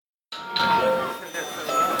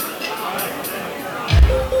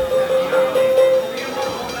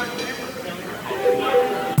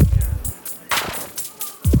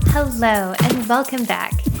Hello, and welcome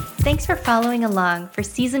back. Thanks for following along for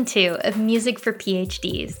Season 2 of Music for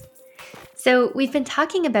PhDs. So, we've been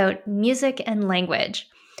talking about music and language,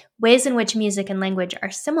 ways in which music and language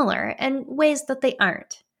are similar, and ways that they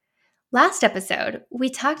aren't. Last episode,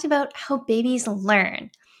 we talked about how babies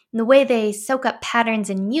learn. The way they soak up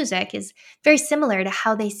patterns in music is very similar to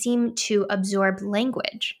how they seem to absorb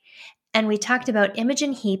language. And we talked about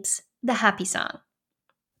Imogen Heap's The Happy Song.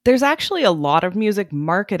 There's actually a lot of music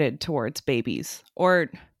marketed towards babies, or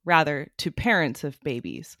rather, to parents of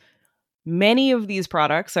babies. Many of these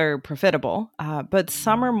products are profitable, but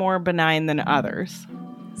some are more benign than others.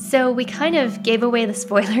 So we kind of gave away the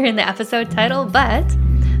spoiler in the episode title, but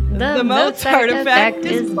the Mozart effect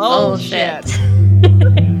is bullshit.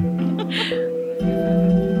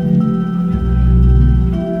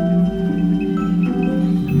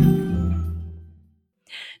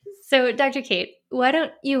 So, Dr. Kate, why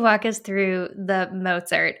don't you walk us through the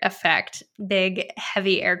Mozart effect? Big,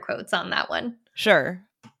 heavy air quotes on that one. Sure.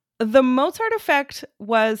 The Mozart effect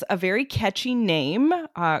was a very catchy name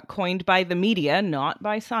coined by the media, not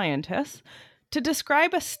by scientists, to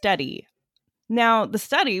describe a study. Now, the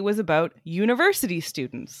study was about university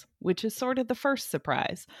students, which is sort of the first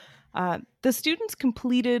surprise. The students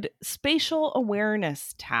completed spatial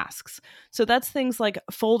awareness tasks. So that's things like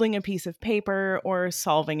folding a piece of paper or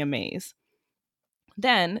solving a maze.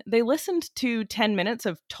 Then they listened to 10 minutes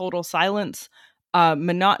of total silence, a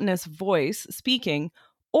monotonous voice speaking,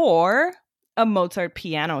 or a Mozart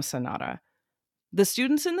piano sonata. The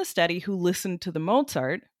students in the study who listened to the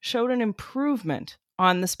Mozart showed an improvement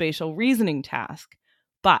on the spatial reasoning task,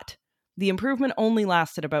 but the improvement only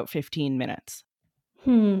lasted about 15 minutes.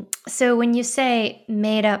 So when you say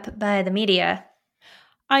made up by the media,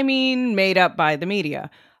 I mean, made up by the media.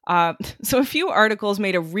 So a few articles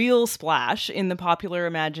made a real splash in the popular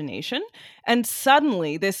imagination, and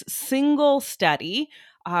suddenly this single study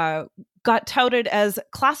got touted as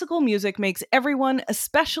classical music makes everyone,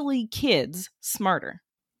 especially kids, smarter.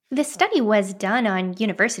 this study was done on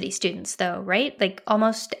university students, though, right? Like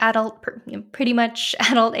almost adult, pretty much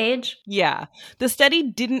adult age. Yeah, the study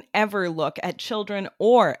didn't ever look at children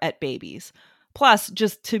or at babies. Plus,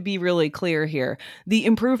 just to be really clear here, the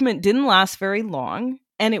improvement didn't last very long,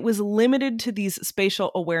 and it was limited to these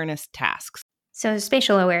spatial awareness tasks. So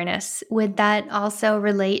spatial awareness, would that also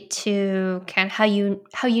relate to kind of how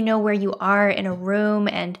you know where you are in a room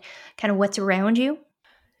and kind of what's around you?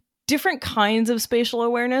 Different kinds of spatial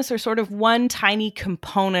awareness are sort of one tiny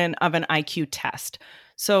component of an IQ test.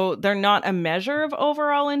 So they're not a measure of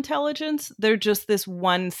overall intelligence. They're just this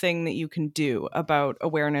one thing that you can do about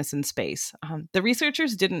awareness in space. The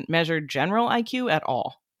researchers didn't measure general IQ at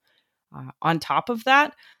all. On top of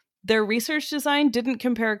that, their research design didn't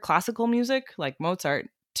compare classical music, like Mozart,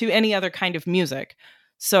 to any other kind of music.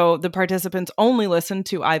 So the participants only listened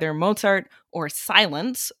to either Mozart or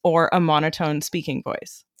silence or a monotone speaking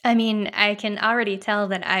voice. I mean, I can already tell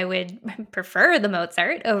that I would prefer the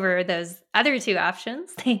Mozart over those other two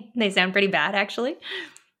options. They sound pretty bad, actually.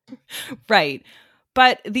 Right.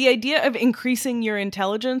 But the idea of increasing your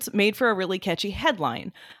intelligence made for a really catchy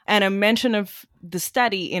headline. And a mention of the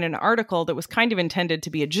study in an article that was kind of intended to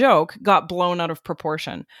be a joke got blown out of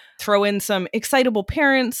proportion. Throw in some excitable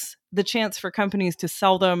parents, the chance for companies to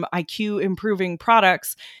sell them IQ improving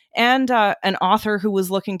products, and an author who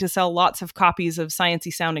was looking to sell lots of copies of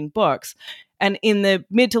sciencey sounding books. And in the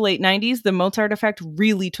mid to late 90s, the Mozart effect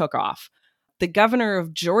really took off. The governor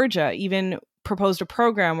of Georgia even proposed a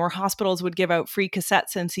program where hospitals would give out free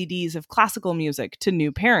cassettes and CDs of classical music to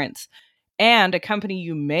new parents. And a company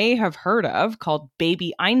you may have heard of called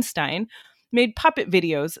Baby Einstein made puppet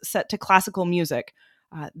videos set to classical music.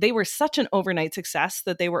 They were such an overnight success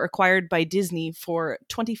that they were acquired by Disney for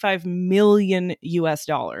 $25 million US.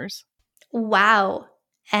 Wow.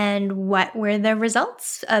 And what were the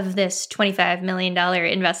results of this $25 million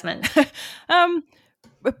investment?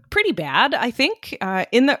 Pretty bad, I think.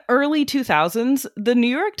 In the early 2000s, the New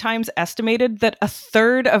York Times estimated that a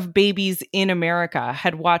third of babies in America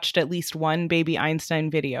had watched at least one Baby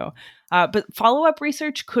Einstein video. But follow-up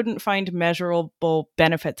research couldn't find measurable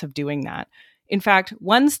benefits of doing that. In fact,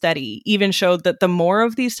 one study even showed that the more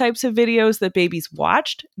of these types of videos that babies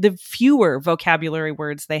watched, the fewer vocabulary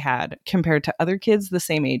words they had compared to other kids the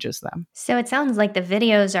same age as them. So it sounds like the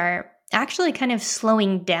videos are actually kind of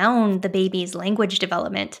slowing down the baby's language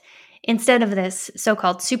development instead of this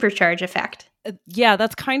so-called supercharge effect. Yeah,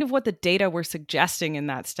 that's kind of what the data were suggesting in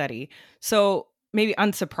that study. So maybe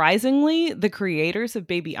unsurprisingly, the creators of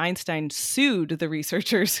Baby Einstein sued the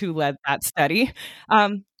researchers who led that study.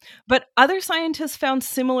 But other scientists found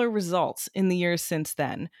similar results in the years since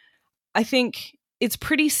then. I think it's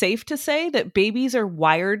pretty safe to say that babies are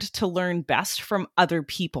wired to learn best from other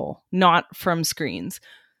people, not from screens.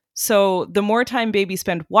 So the more time babies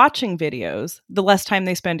spend watching videos, the less time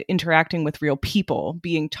they spend interacting with real people,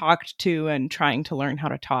 being talked to and trying to learn how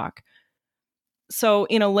to talk. So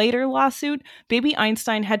in a later lawsuit, Baby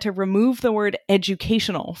Einstein had to remove the word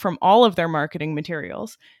educational from all of their marketing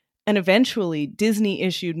materials. And eventually, Disney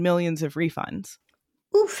issued millions of refunds.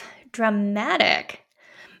 Oof, dramatic.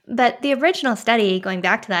 But the original study, going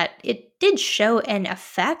back to that, it did show an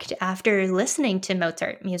effect after listening to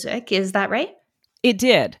Mozart music. Is that right? It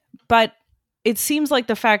did, but it seems like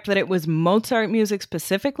the fact that it was Mozart music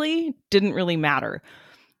specifically didn't really matter.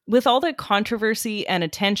 With all the controversy and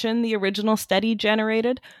attention the original study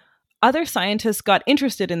generated, other scientists got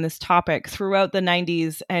interested in this topic throughout the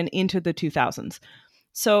 90s and into the 2000s.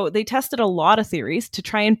 So they tested a lot of theories to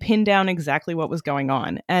try and pin down exactly what was going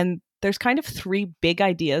on. And there's kind of three big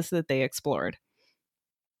ideas that they explored.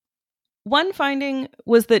 One finding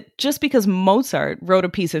was that just because Mozart wrote a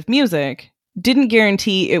piece of music didn't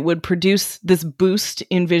guarantee it would produce this boost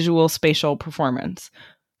in visual spatial performance.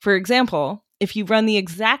 For example, if you run the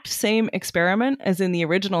exact same experiment as in the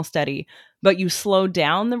original study, but you slow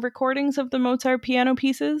down the recordings of the Mozart piano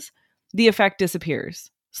pieces, the effect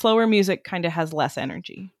disappears. Slower music kind of has less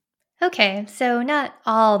energy. Okay, so not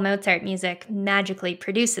all Mozart music magically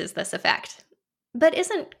produces this effect. But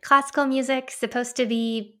isn't classical music supposed to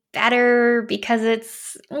be better because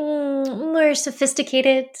it's more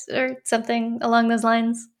sophisticated or something along those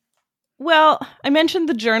lines? Well, I mentioned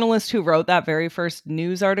the journalist who wrote that very first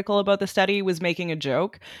news article about the study was making a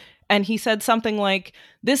joke. And he said something like,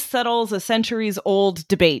 "This settles a centuries old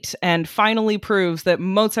debate and finally proves that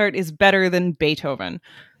Mozart is better than Beethoven."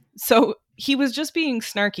 So he was just being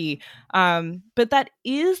snarky. But that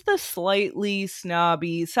is the slightly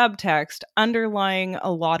snobby subtext underlying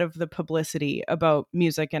a lot of the publicity about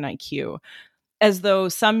music and IQ, as though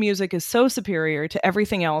some music is so superior to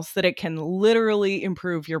everything else that it can literally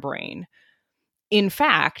improve your brain. In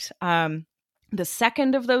fact, the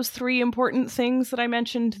second of those three important things that I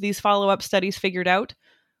mentioned, these follow-up studies figured out,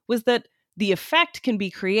 was that the effect can be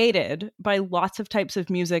created by lots of types of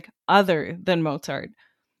music other than Mozart.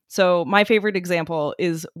 So my favorite example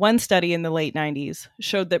is one study in the late 90s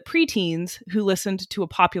showed that preteens who listened to a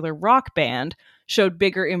popular rock band showed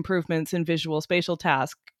bigger improvements in visual spatial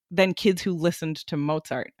tasks than kids who listened to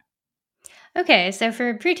Mozart. Okay, so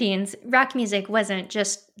for preteens, rock music wasn't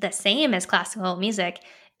just the same as classical music,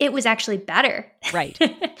 it was actually better. Right.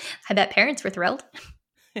 I bet parents were thrilled.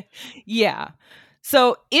 Yeah.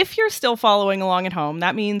 So if you're still following along at home,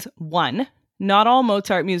 that means 1, not all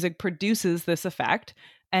Mozart music produces this effect,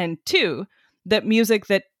 and 2, that music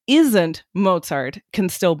that isn't Mozart can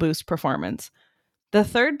still boost performance. The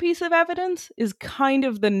third piece of evidence is kind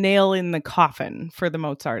of the nail in the coffin for the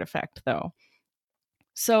Mozart effect, though.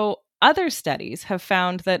 So other studies have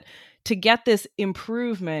found that to get this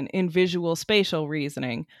improvement in visual spatial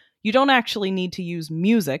reasoning, you don't actually need to use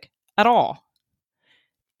music at all.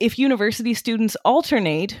 If university students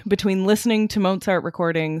alternate between listening to Mozart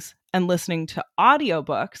recordings and listening to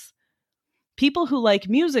audiobooks, people who like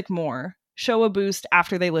music more show a boost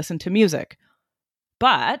after they listen to music.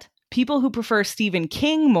 But people who prefer Stephen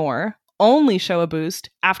King more only show a boost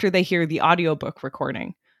after they hear the audiobook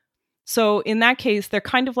recording. So in that case, they're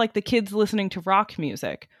kind of like the kids listening to rock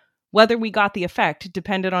music. Whether we got the effect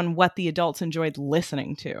depended on what the adults enjoyed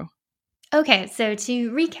listening to. Okay, so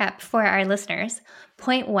to recap for our listeners,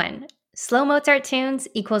 point 1, slow Mozart tunes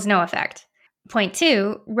equals no effect. Point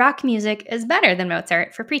 2, rock music is better than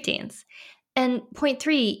Mozart for preteens. And point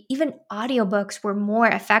 3, even audiobooks were more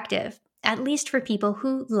effective, at least for people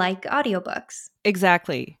who like audiobooks.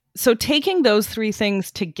 Exactly. So taking those three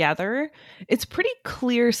things together, it's pretty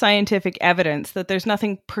clear scientific evidence that there's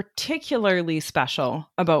nothing particularly special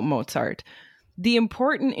about Mozart. The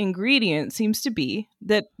important ingredient seems to be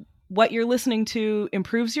that what you're listening to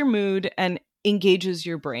improves your mood and engages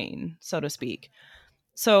your brain, so to speak.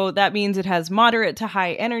 So that means it has moderate to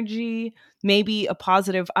high energy, maybe a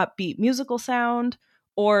positive, upbeat musical sound,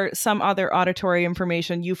 or some other auditory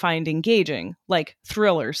information you find engaging, like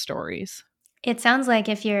thriller stories. It sounds like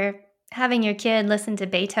if you're having your kid listen to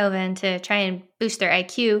Beethoven to try and boost their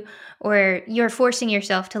IQ, or you're forcing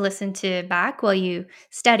yourself to listen to Bach while you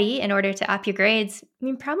study in order to up your grades,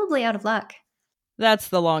 you're probably out of luck. That's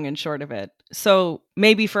the long and short of it. So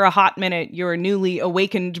maybe for a hot minute, your newly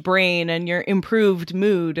awakened brain and your improved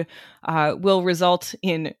mood will result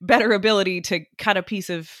in better ability to cut a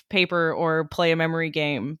piece of paper or play a memory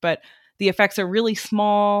game. But the effects are really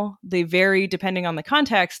small. They vary depending on the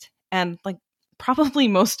context. And like probably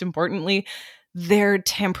most importantly, they're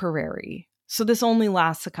temporary. So this only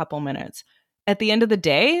lasts a couple minutes. At the end of the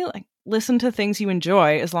day, listen to things you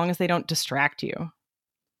enjoy as long as they don't distract you.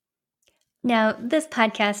 Now, this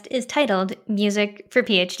podcast is titled Music for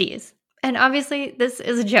PhDs. And obviously, this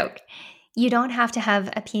is a joke. You don't have to have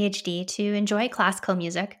a PhD to enjoy classical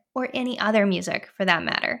music or any other music for that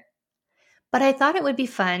matter. But I thought it would be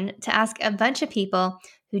fun to ask a bunch of people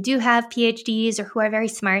who do have PhDs or who are very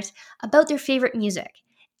smart about their favorite music,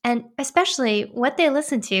 and especially what they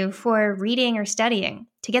listen to for reading or studying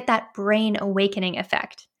to get that brain awakening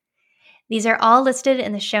effect. These are all listed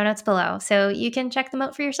in the show notes below, so you can check them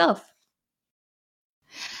out for yourself.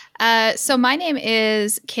 So my name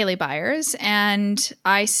is Kaylee Byers, and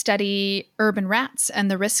I study urban rats and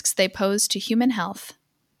the risks they pose to human health.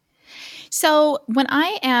 So when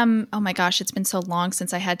I am, oh my gosh, it's been so long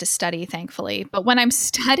since I had to study, thankfully. But when I'm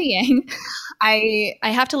studying, I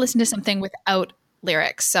have to listen to something without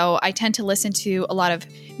lyrics. So I tend to listen to a lot of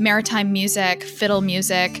maritime music, fiddle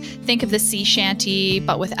music, think of the sea shanty,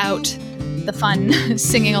 but without the fun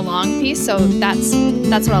singing along piece. So that's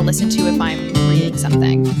what I'll listen to if I'm reading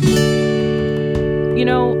something. You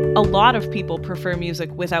know, a lot of people prefer music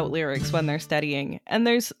without lyrics when they're studying, and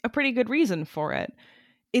there's a pretty good reason for it.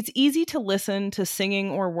 It's easy to listen to singing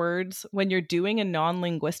or words when you're doing a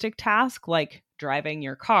non-linguistic task like driving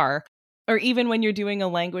your car, or even when you're doing a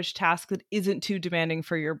language task that isn't too demanding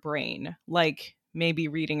for your brain, like maybe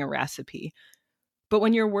reading a recipe. But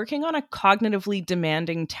when you're working on a cognitively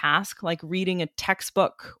demanding task, like reading a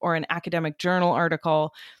textbook or an academic journal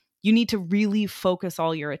article, you need to really focus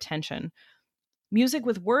all your attention. Music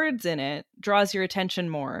with words in it draws your attention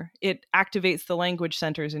more. It activates the language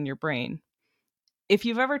centers in your brain. If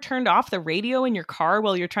you've ever turned off the radio in your car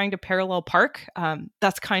while you're trying to parallel park,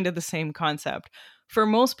 that's kind of the same concept. For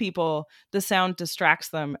most people, the sound distracts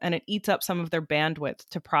them and it eats up some of their bandwidth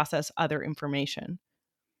to process other information.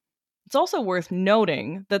 It's also worth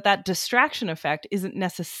noting that that distraction effect isn't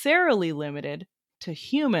necessarily limited to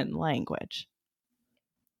human language.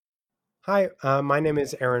 Hi, my name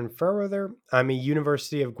is Aaron Fairweather. I'm a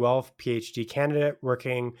University of Guelph PhD candidate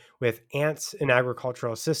working with ants in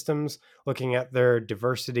agricultural systems, looking at their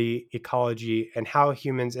diversity, ecology, and how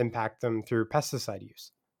humans impact them through pesticide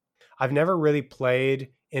use. I've never really played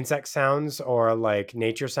insect sounds or like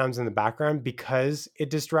nature sounds in the background because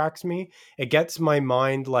it distracts me. It gets my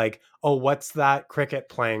mind like, oh, what's that cricket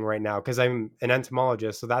playing right now? Because I'm an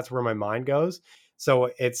entomologist, so that's where my mind goes.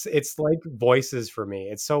 So it's like voices for me.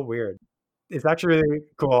 It's so weird. It's actually really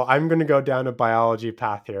cool. I'm going to go down a biology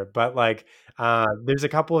path here, but like there's a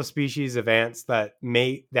couple of species of ants that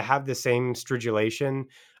they have the same stridulation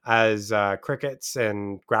as crickets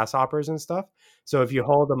and grasshoppers and stuff. So if you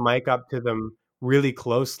hold a mic up to them really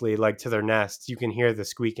closely, like to their nests, you can hear the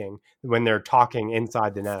squeaking when they're talking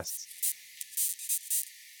inside the nests.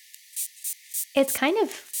 It's kind of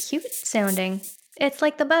cute sounding. It's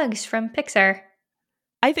like the bugs from Pixar.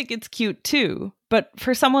 I think it's cute too, but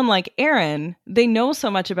for someone like Aaron, they know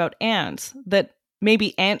so much about ants that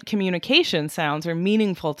maybe ant communication sounds are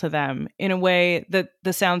meaningful to them in a way that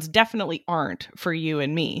the sounds definitely aren't for you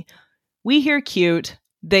and me. We hear cute,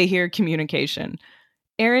 they hear communication.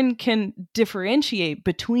 Aaron can differentiate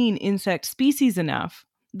between insect species enough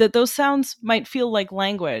that those sounds might feel like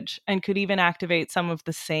language and could even activate some of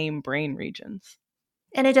the same brain regions.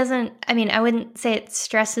 And it doesn't, I wouldn't say it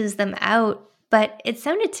stresses them out, but it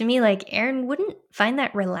sounded to me like Aaron wouldn't find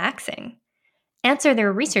that relaxing. Ants are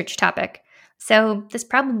their research topic, so this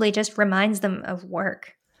probably just reminds them of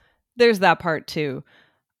work. There's that part too.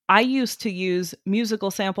 I used to use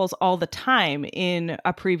musical samples all the time in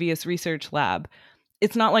a previous research lab.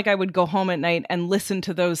 It's not like I would go home at night and listen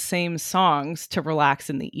to those same songs to relax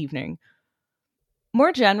in the evening.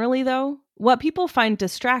 More generally, though, what people find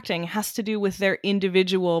distracting has to do with their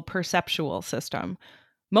individual perceptual system.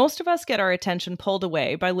 Most of us get our attention pulled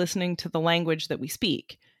away by listening to the language that we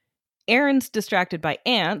speak. Aaron's distracted by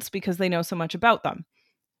ants because they know so much about them.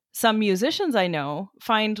 Some musicians I know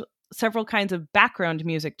find several kinds of background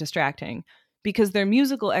music distracting because their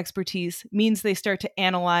musical expertise means they start to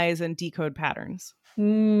analyze and decode patterns.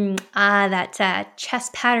 That chess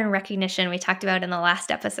pattern recognition we talked about in the last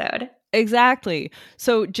episode. Exactly.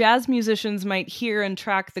 So jazz musicians might hear and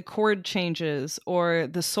track the chord changes or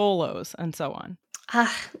the solos and so on.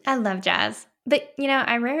 I love jazz. But,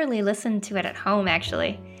 I rarely listen to it at home,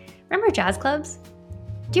 actually. Remember jazz clubs?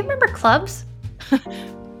 Do you remember clubs?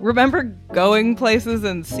 Remember going places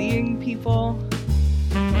and seeing people?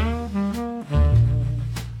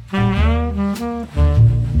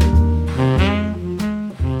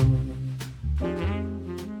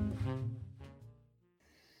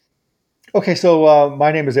 Okay, so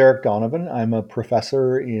my name is Eric Donovan. I'm a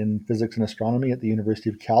professor in physics and astronomy at the University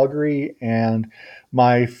of Calgary, and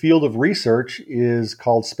my field of research is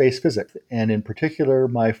called space physics. And in particular,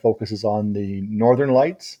 my focus is on the northern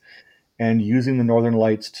lights and using the northern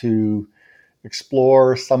lights to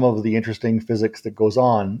explore some of the interesting physics that goes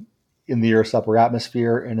on in the Earth's upper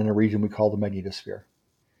atmosphere and in a region we call the magnetosphere.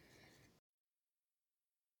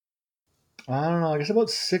 I don't know, I guess about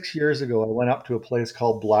 6 years ago, I went up to a place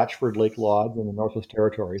called Blatchford Lake Lodge in the Northwest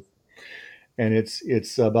Territories, and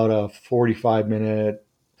it's about a 40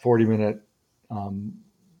 minute um,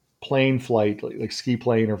 plane flight, like ski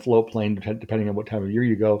plane or float plane, depending on what time of year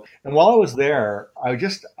you go. And while I was there, I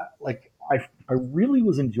just like I really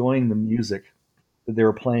was enjoying the music that they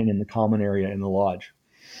were playing in the common area in the lodge.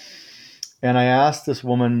 And I asked this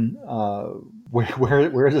woman,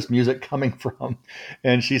 where is this music coming from?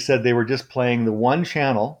 And she said they were just playing the one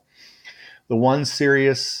channel, the one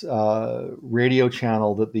Sirius radio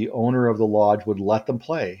channel that the owner of the lodge would let them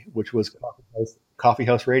play, which was Coffee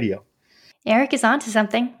House Radio. Eric is onto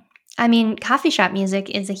something. I mean, coffee shop music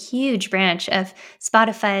is a huge branch of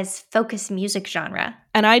Spotify's focus music genre.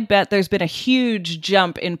 And I'd bet there's been a huge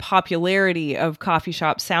jump in popularity of coffee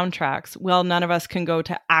shop soundtracks. Well, none of us can go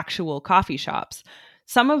to actual coffee shops.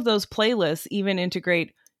 Some of those playlists even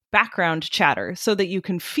integrate background chatter so that you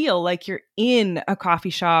can feel like you're in a coffee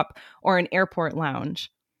shop or an airport lounge.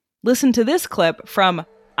 Listen to this clip from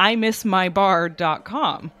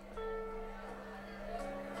imissmybar.com.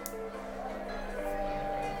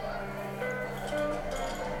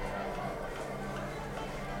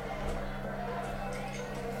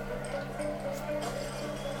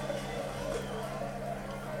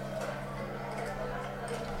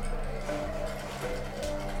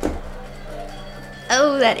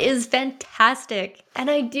 Oh, that is fantastic. And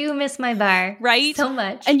I do miss my bar. Right? So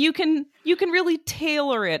much. And you can really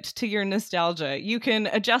tailor it to your nostalgia. You can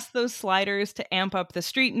adjust those sliders to amp up the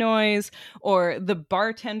street noise or the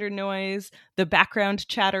bartender noise, the background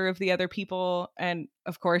chatter of the other people, and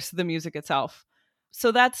of course the music itself.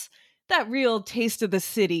 So that's that real taste of the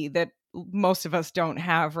city that most of us don't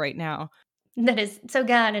have right now. That is so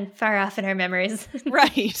gone and far off in our memories.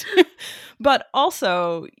 Right. But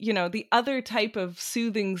also, the other type of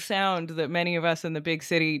soothing sound that many of us in the big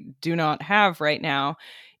city do not have right now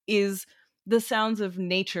is the sounds of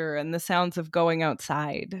nature and the sounds of going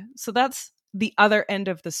outside. So that's the other end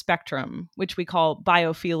of the spectrum, which we call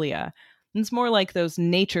biophilia. And it's more like those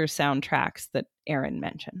nature soundtracks that Erin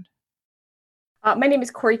mentioned. My name is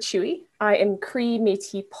Corey Chewy. I am Cree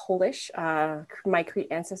Métis Polish. My Cree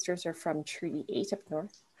ancestors are from Treaty 8 up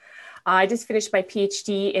north. I just finished my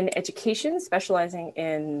PhD in education, specializing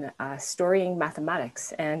in storying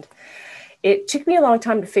mathematics. And it took me a long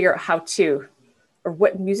time to figure out or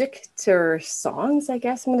what music or songs, I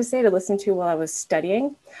guess I'm going to say, to listen to while I was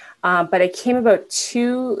studying. But I came about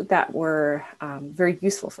two that were very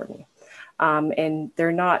useful for me. And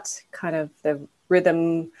they're not kind of the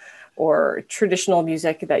rhythm or traditional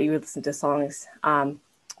music that you would listen to songs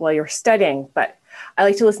while you're studying. But I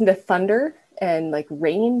like to listen to thunder and like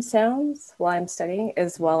rain sounds while I'm studying,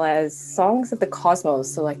 as well as songs of the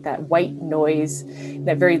cosmos. So like that white noise,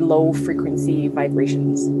 that very low frequency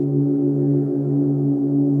vibrations.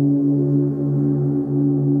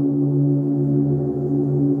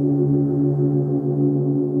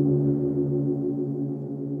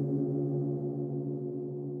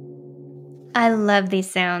 I love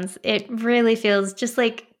these sounds. It really feels just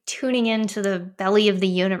like tuning into the belly of the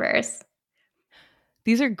universe.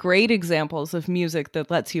 These are great examples of music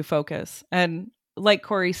that lets you focus. And like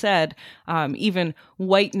Corey said, even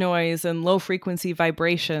white noise and low frequency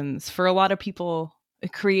vibrations, for a lot of people,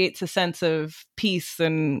 it creates a sense of peace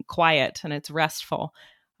and quiet, and it's restful.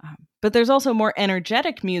 But there's also more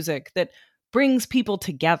energetic music that brings people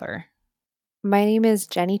together. My name is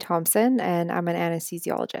Jenny Thompson, and I'm an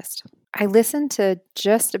anesthesiologist. I listen to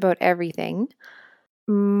just about everything.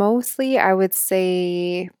 Mostly, I would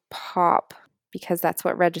say pop, because that's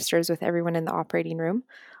what registers with everyone in the operating room.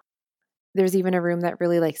 There's even a room that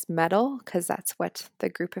really likes metal, because that's what the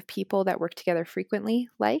group of people that work together frequently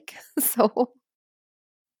like.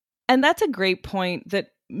 And that's a great point, that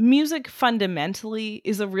music fundamentally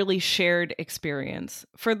is a really shared experience.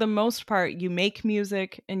 For the most part, you make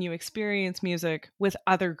music and you experience music with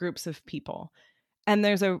other groups of people. And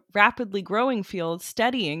there's a rapidly growing field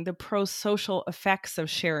studying the pro-social effects of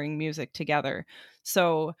sharing music together.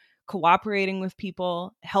 So cooperating with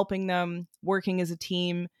people, helping them, working as a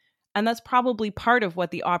team. And that's probably part of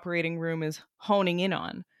what the operating room is honing in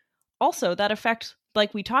on. Also, that effect,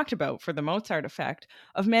 like we talked about for the Mozart effect,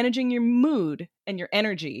 of managing your mood and your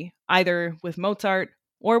energy, either with Mozart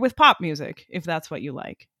or with pop music, if that's what you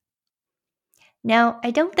like. Now,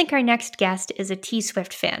 I don't think our next guest is a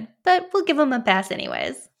T-Swift fan, but we'll give him a pass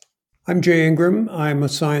anyways. I'm Jay Ingram. I'm a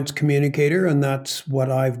science communicator, and that's what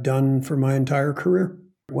I've done for my entire career.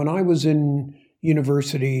 When I was in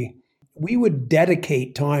university, we would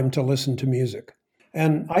dedicate time to listen to music.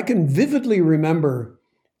 And I can vividly remember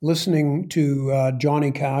listening to Johnny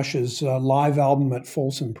Cash's live album at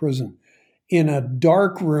Folsom Prison in a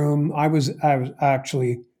dark room. I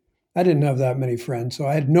didn't have that many friends, so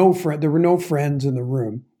I had no friend. There were no friends in the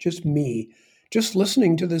room, just me, just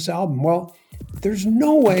listening to this album. Well, there's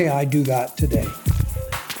no way I do that today.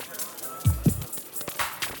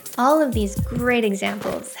 All of these great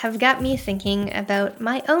examples have got me thinking about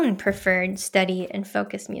my own preferred study and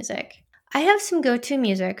focus music. I have some go-to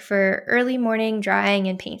music for early morning drawing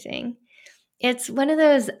and painting. It's one of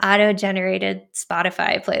those auto-generated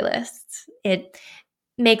Spotify playlists. It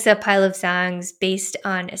makes a pile of songs based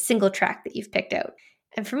on a single track that you've picked out.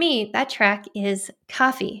 And for me, that track is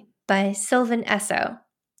Coffee by Sylvan Esso.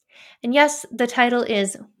 And yes, the title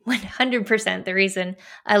is 100% the reason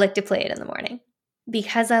I like to play it in the morning.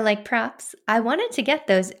 Because I like props, I wanted to get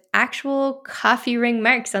those actual coffee ring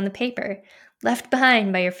marks on the paper left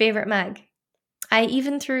behind by your favorite mug. I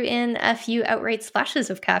even threw in a few outright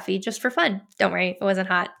splashes of coffee just for fun. Don't worry, it wasn't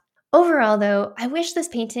hot. Overall, though, I wish this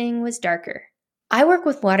painting was darker. I work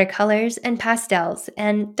with watercolors and pastels,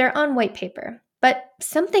 and they're on white paper. But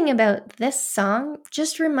something about this song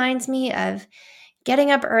just reminds me of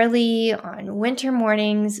getting up early on winter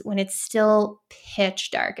mornings when it's still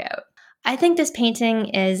pitch dark out. I think this painting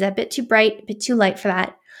is a bit too bright, a bit too light for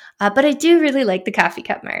that, but I do really like the coffee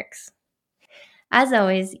cup marks. As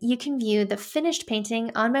always, you can view the finished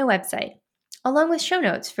painting on my website, along with show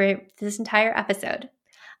notes for this entire episode.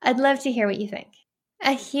 I'd love to hear what you think.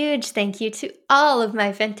 A huge thank you to all of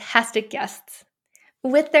my fantastic guests.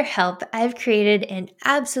 With their help, I've created an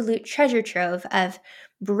absolute treasure trove of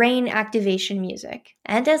brain activation music.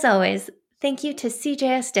 And as always, thank you to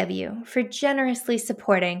CJSW for generously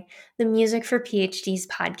supporting the Music for PhDs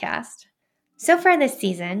podcast. So far this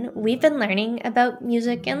season, we've been learning about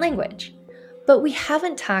music and language, but we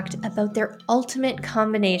haven't talked about their ultimate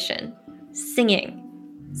combination, singing.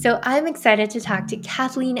 So I'm excited to talk to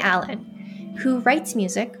Kathleen Allen, who writes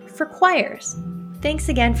music for choirs. Thanks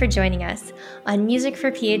again for joining us on Music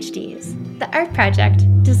for PhDs, the art project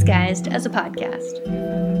disguised as a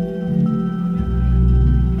podcast.